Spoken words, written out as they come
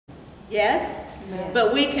Yes? Yes.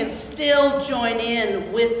 But we can still join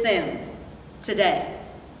in with them today.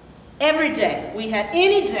 Every day,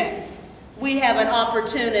 any day, we have an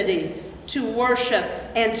opportunity to worship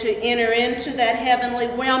and to enter into that heavenly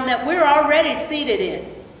realm that we're already seated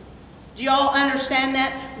in. Do you all understand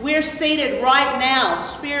that? We're seated right now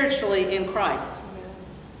spiritually in Christ.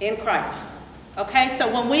 In Christ. Okay,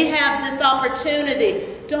 so when we have this opportunity,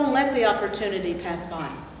 don't let the opportunity pass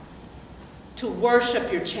by. To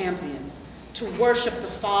worship your champion. To worship the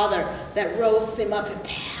Father that rose him up in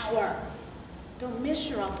power. Don't miss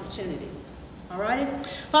your opportunity. All righty?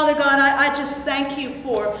 Father God, I just thank you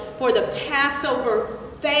for the Passover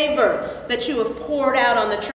favor that you have poured out on the church.